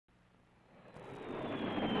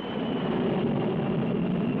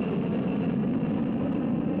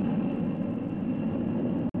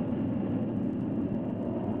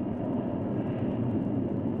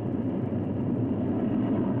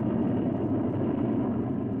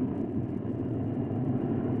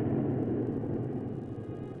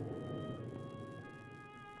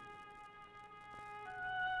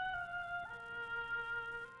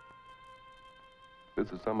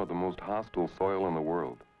This is some of the most hostile soil in the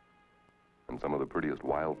world, and some of the prettiest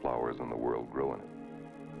wildflowers in the world grow in it.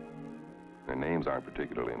 Their names aren't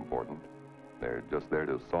particularly important. They're just there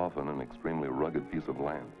to soften an extremely rugged piece of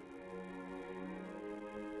land.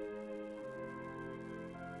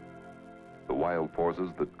 The wild forces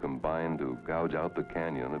that combine to gouge out the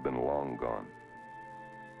canyon have been long gone.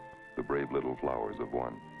 The brave little flowers have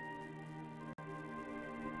won.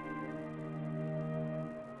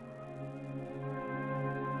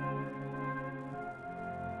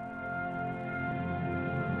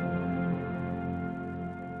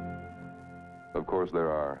 Of course, there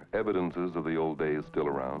are evidences of the old days still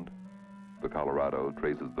around. The Colorado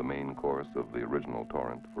traces the main course of the original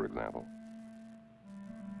torrent, for example.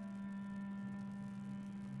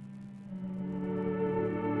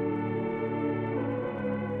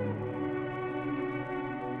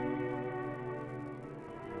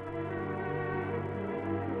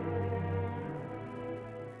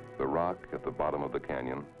 The rock at the bottom of the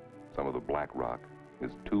canyon, some of the black rock,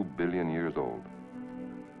 is 2 billion years old.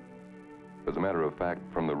 As a matter of fact,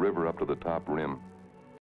 from the river up to the top rim,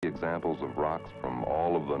 examples of rocks from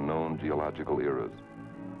all of the known geological eras,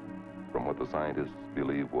 from what the scientists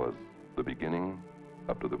believe was the beginning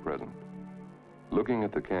up to the present. Looking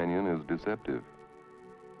at the canyon is deceptive.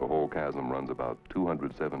 The whole chasm runs about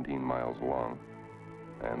 217 miles long,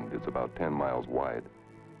 and it's about 10 miles wide.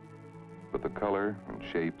 But the color and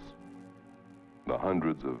shapes, the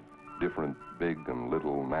hundreds of different big and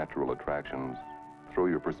little natural attractions throw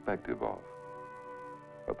your perspective off.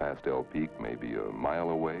 A pastel peak may be a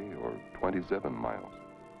mile away or 27 miles.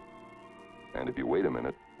 And if you wait a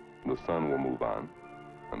minute, the sun will move on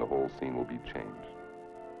and the whole scene will be changed.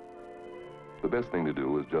 The best thing to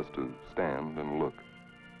do is just to stand and look.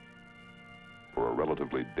 For a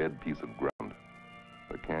relatively dead piece of ground,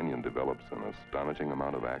 the canyon develops an astonishing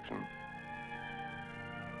amount of action.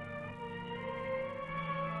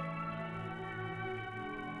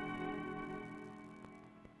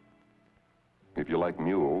 If you like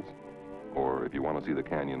mules, or if you want to see the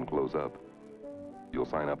canyon close up, you'll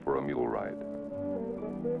sign up for a mule ride.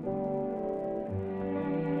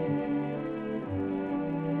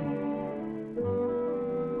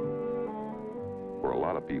 For a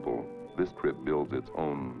lot of people, this trip builds its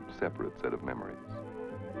own separate set of memories.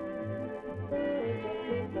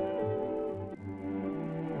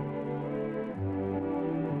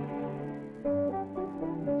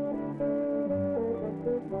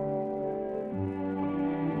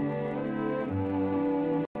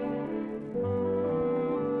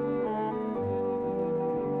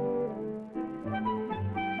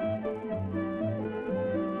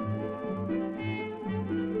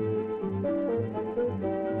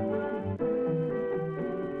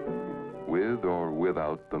 With or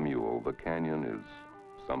without the mule, the canyon is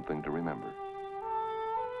something to remember.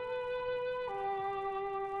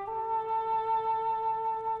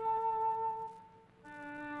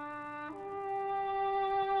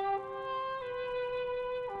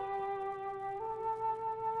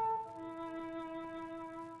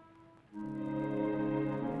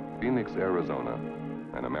 Phoenix, Arizona,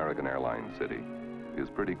 an American Airlines city, is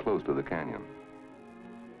pretty close to the canyon.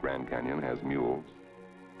 Grand Canyon has mules.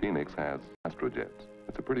 Phoenix has astrojets.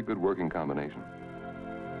 It's a pretty good working combination.